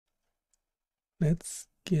let's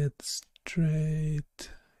get straight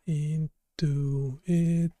into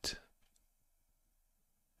it.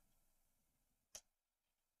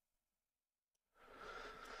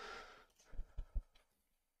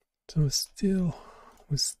 So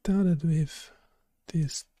we started with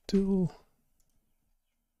this tool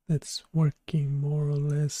that's working more or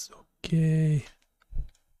less okay.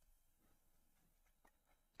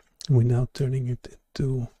 We're now turning it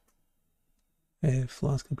into a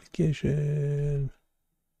Flask application.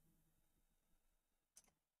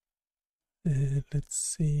 And let's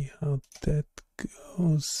see how that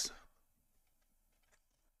goes.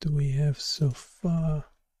 What do we have so far?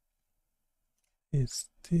 Is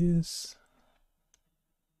this?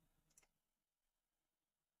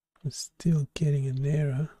 We're still getting an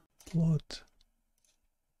error plot.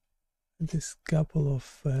 This couple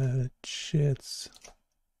of chats.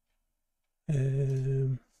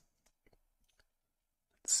 Let's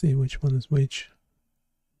see which one is which.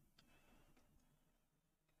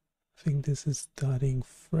 I think this is starting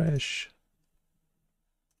fresh.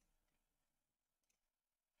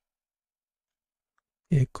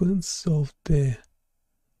 Yeah, I couldn't solve the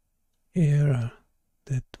error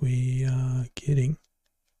that we are getting.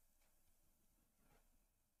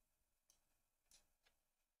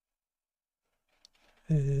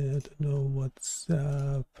 I don't know what's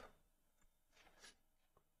up.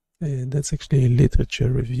 That's actually a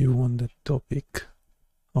literature review on the topic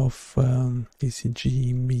of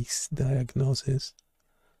ECG misdiagnosis.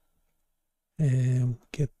 We'll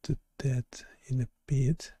get to that in a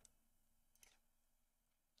bit.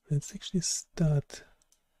 Let's actually start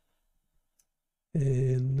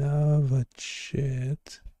another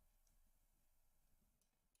chat.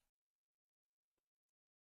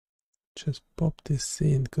 Just pop this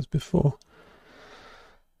in because before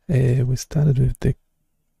we started with the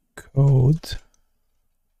code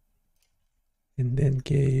and then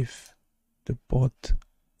gave the bot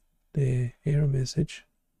the error message.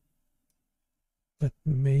 But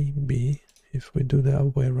maybe if we do the other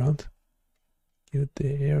way around, give it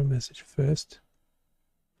the error message first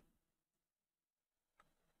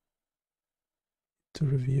to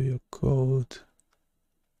review your code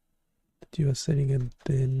that you are setting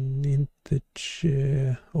an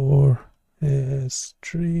integer or a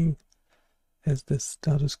string as the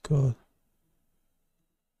status code.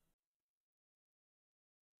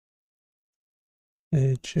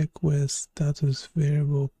 Check where status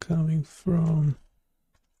variable coming from.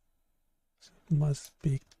 So it must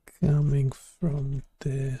be coming from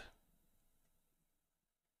the.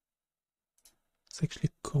 It's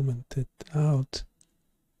actually commented out.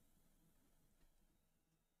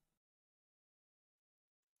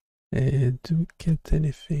 Do we get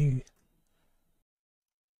anything?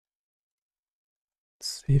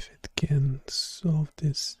 Let's see if it can solve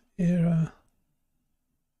this error.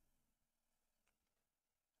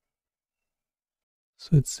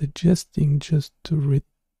 So it's suggesting just to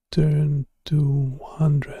return to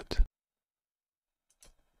 100.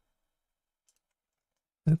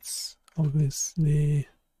 That's obviously.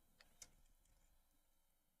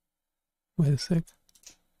 Wait a sec.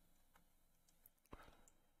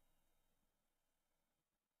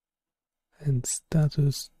 And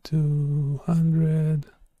status 200.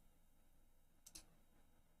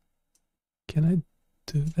 Can I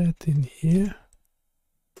do that in here?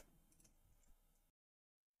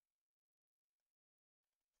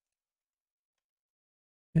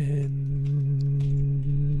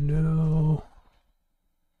 And no.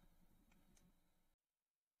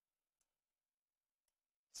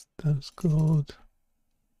 Status code.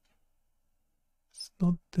 It's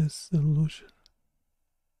not the solution.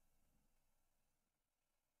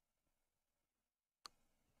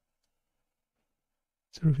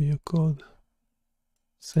 Let's review code.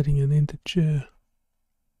 Setting an integer.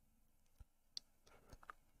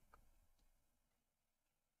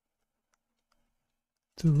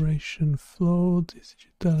 Duration float. ECG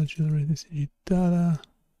data, generate ECG data.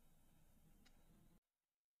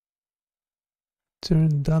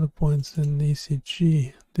 Turn data points and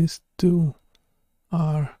ECG. These two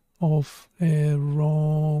are of a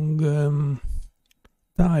wrong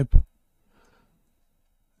type.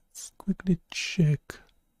 Let's quickly check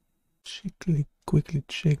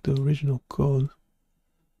the original code.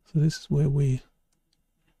 So this is where we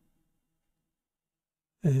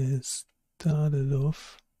started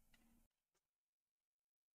off.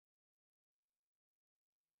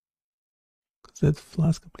 Because that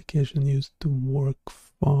Flask application used to work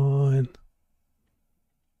fine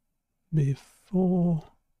before.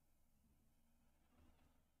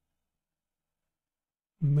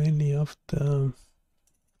 Mainly after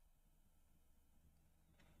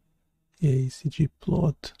ECG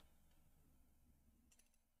plot.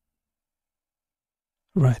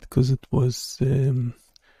 Right, because it was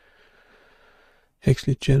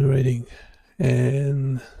actually generating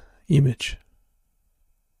an image.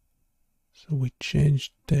 So we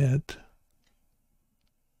changed that.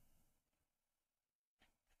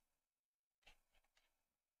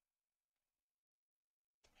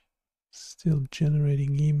 Still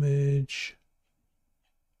generating image.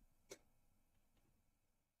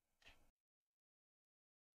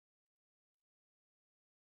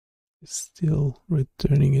 Still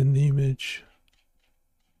returning an image.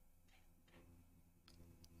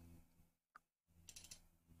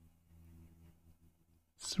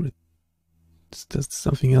 It's just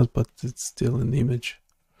something else, but it's still an image.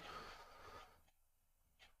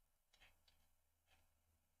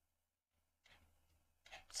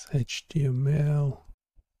 It's HTML.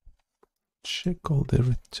 Check all the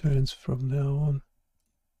returns from now on.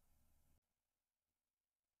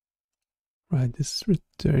 Right, this is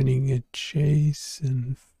returning a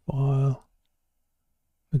JSON file.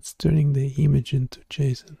 It's turning the image into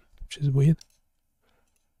JSON, which is weird.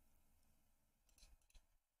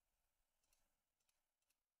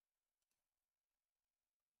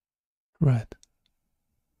 Right.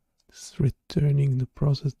 This is returning the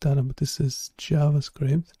process data, but this is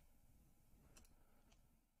JavaScript.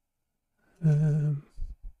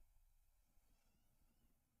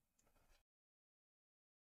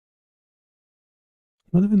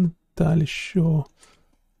 Not even entirely sure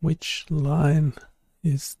which line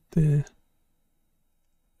is the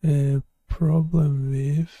problem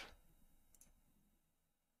with.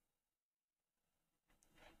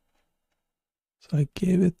 So I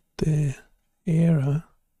gave it the error.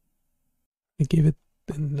 I gave it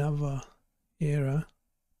another error.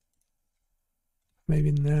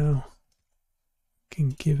 Maybe now I can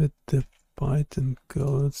give it the Python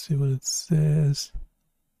code, see what it says.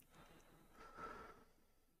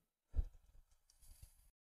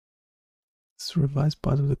 It's revised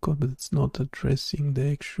part of the code, but it's not addressing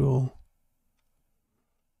the actual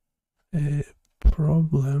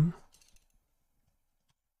problem.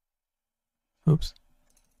 Oops.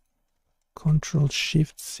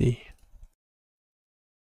 Control-Shift-C.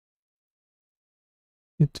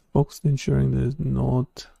 It focused ensuring that it's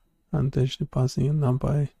not unintentionally passing a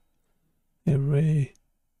NumPy array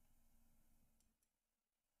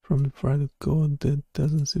from the provided code. That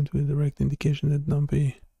doesn't seem to be a direct indication that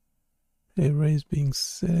NumPy array is being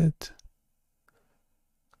set.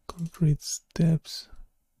 Concrete steps.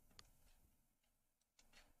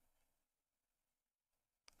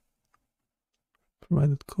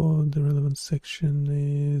 Provided code, the relevant section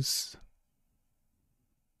is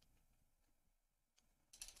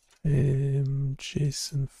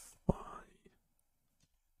JSON file.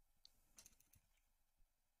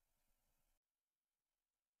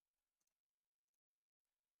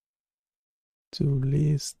 To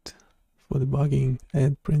list for debugging,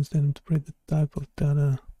 add print and interpret the type of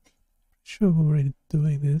data. Sure, we're already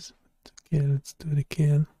doing this, but okay, let's do it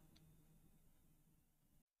again.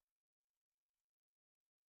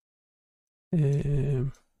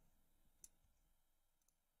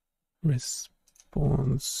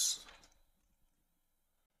 Response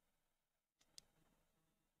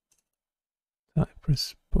type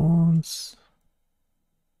response.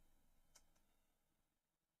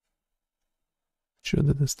 Sure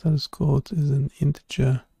that the status code is an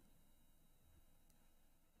integer.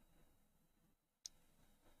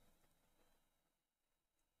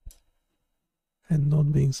 And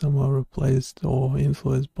not being somehow replaced or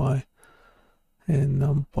influenced by a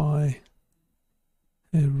NumPy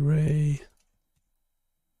array.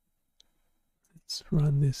 Let's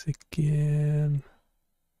run this again.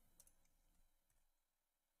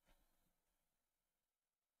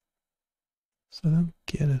 So I don't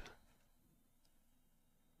get it.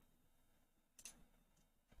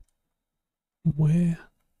 Where?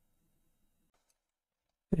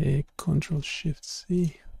 A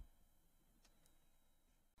Control-Shift-C.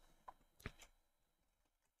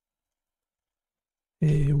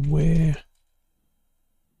 Where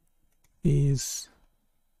is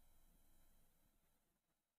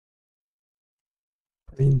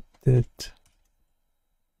printed?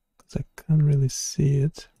 Because I can't really see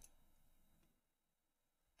it.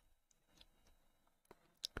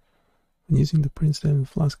 When using the print style in the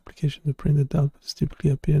Flask application, the printed output is typically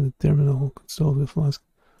appear in the terminal console of the Flask.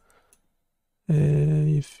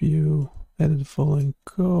 If you added the following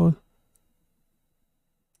code,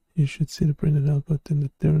 you should see the printed output in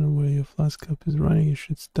the terminal where your Flask app is running. You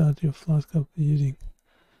should start your Flask app using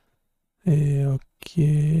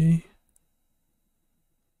okay.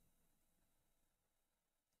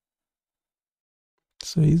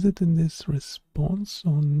 So is it in this response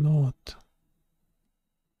or not?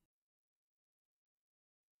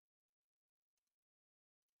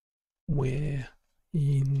 Where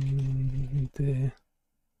in the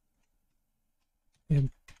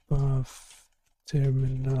above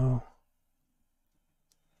terminal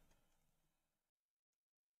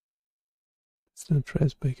instant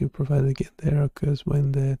traceback you provide again the error occurs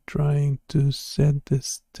when they're trying to set the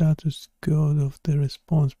status code of the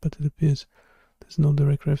response, but it appears there's no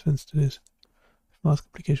direct reference to this Flask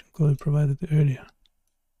application code provided earlier.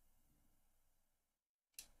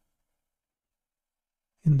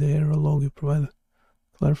 In the error log you provided,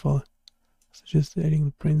 clarify, suggest adding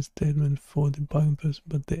the print statement for debugging purposes,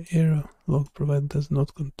 but the error log provided does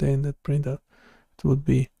not contain that printout. It would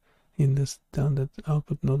be in the standard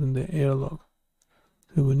output, not in the error log.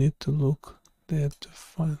 So we need to look there to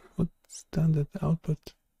find what standard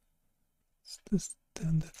output. It's the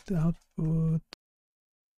standard output.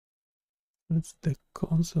 That's the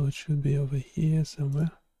console. It should be over here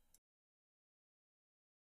somewhere.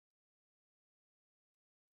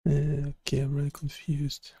 Okay, I'm really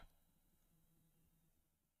confused.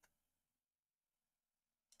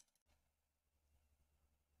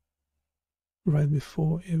 Right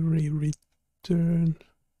before every return,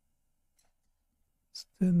 is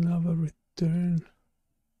there another return?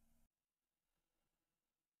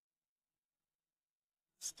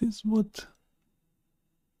 Is this what?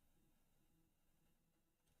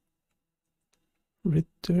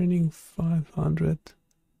 Returning 500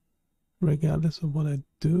 regardless of what I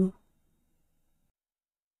do?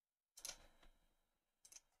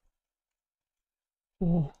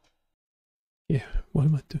 Oh, yeah, what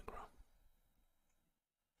am I doing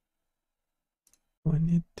wrong? I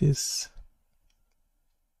need this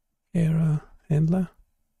error handler.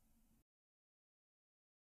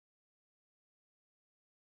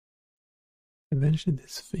 Eventually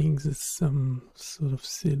this thinks it's some sort of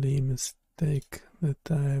silly mistake that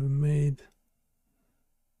I have made,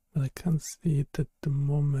 but I can't see it at the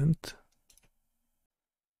moment.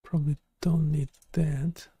 Probably don't need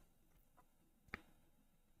that.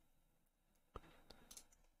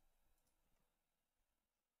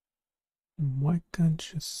 Why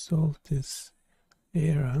can't you solve this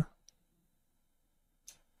error?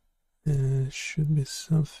 Should be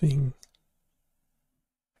something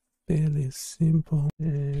fairly simple.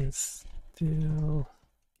 Still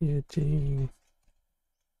getting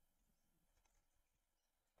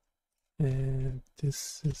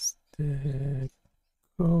this is the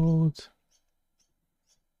code.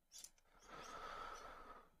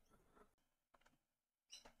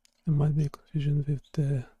 There might be a confusion with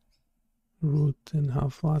the root and how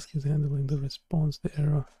Flask is handling the response. The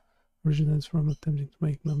error originates from attempting to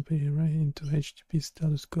make numpy array into HTTP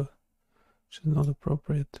status code, which is not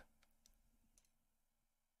appropriate.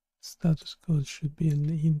 Status code should be an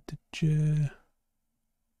integer.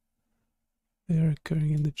 They are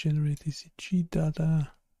occurring in the generate ECG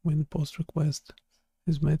data. When the post request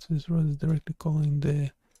is made to this row, is directly calling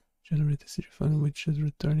the generate ECG function, which is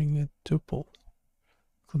returning a tuple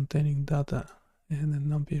containing data and a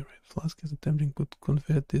numpy array. Flask is attempting to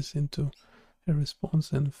convert this into a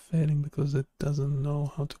response and failing because it doesn't know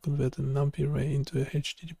how to convert a numpy array into a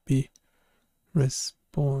HTTP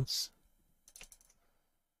response.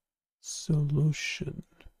 Solution.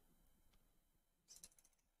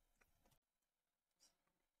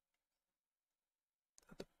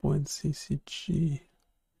 At the point CCG,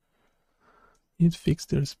 you'd fix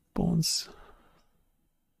the response.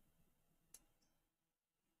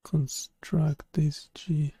 Construct this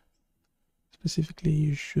G. Specifically,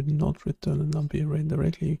 you should not return a numpy array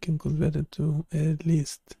directly. You can convert it to a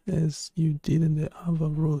list as you did in the other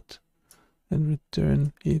route and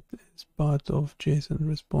return it as part of JSON.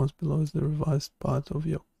 Response below is the revised part of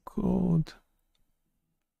your code.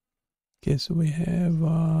 Okay, so we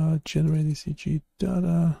have generate ECG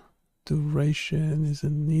data. Duration is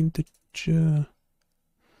an integer.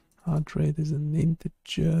 Heart rate is an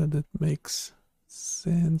integer. That makes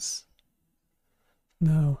sense.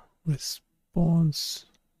 Now response.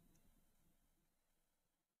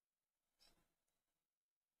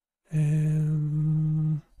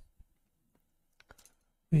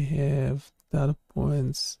 We have data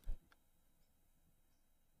points.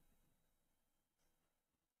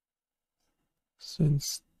 So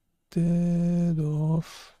instead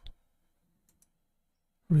of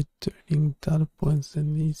returning data points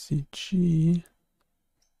and ECG,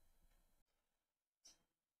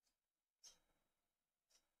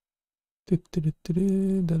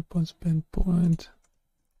 data points pen point,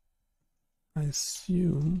 I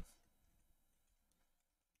assume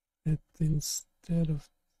that instead of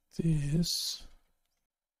this,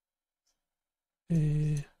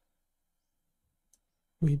 we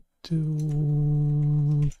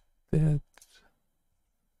do that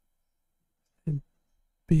a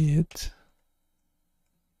bit.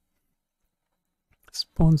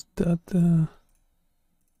 Response data.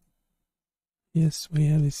 Yes, we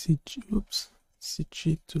have a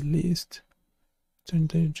CG to list. Turn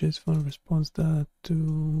the JSON response data to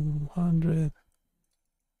 100.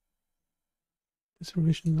 This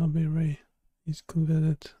revision number array is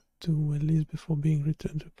converted to a list before being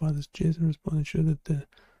returned to Python's JSON response. Ensure that the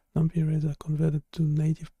number arrays are converted to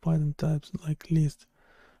native Python types like list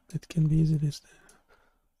that can be easily listed.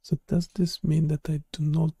 So does this mean that I do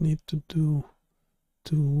not need to do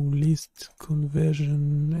list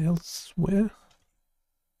conversion elsewhere?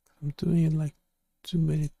 I'm doing it like too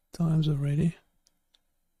many times already.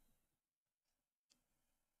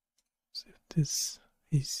 So if this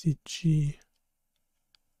ACG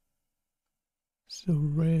is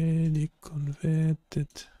already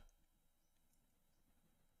converted,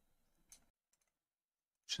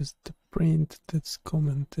 just the print that's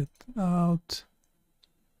commented out.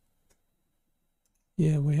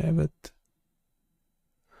 Yeah, we have it.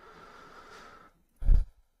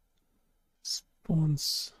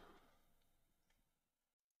 Response.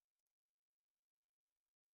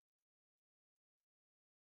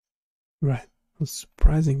 Right.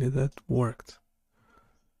 Surprisingly, that worked.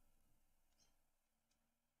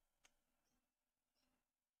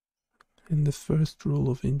 And the first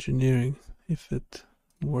rule of engineering, if it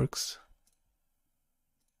works,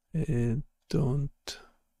 don't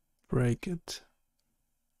break it.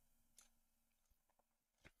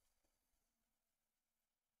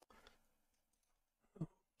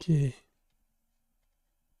 Okay.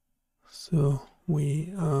 So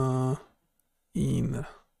we are in.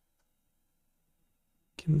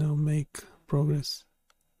 Can now make progress.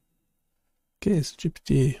 Okay, so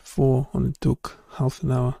GPT-4 only took half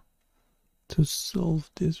an hour to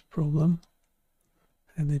solve this problem,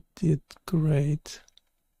 and it did great.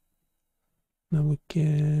 Now we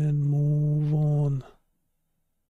can move on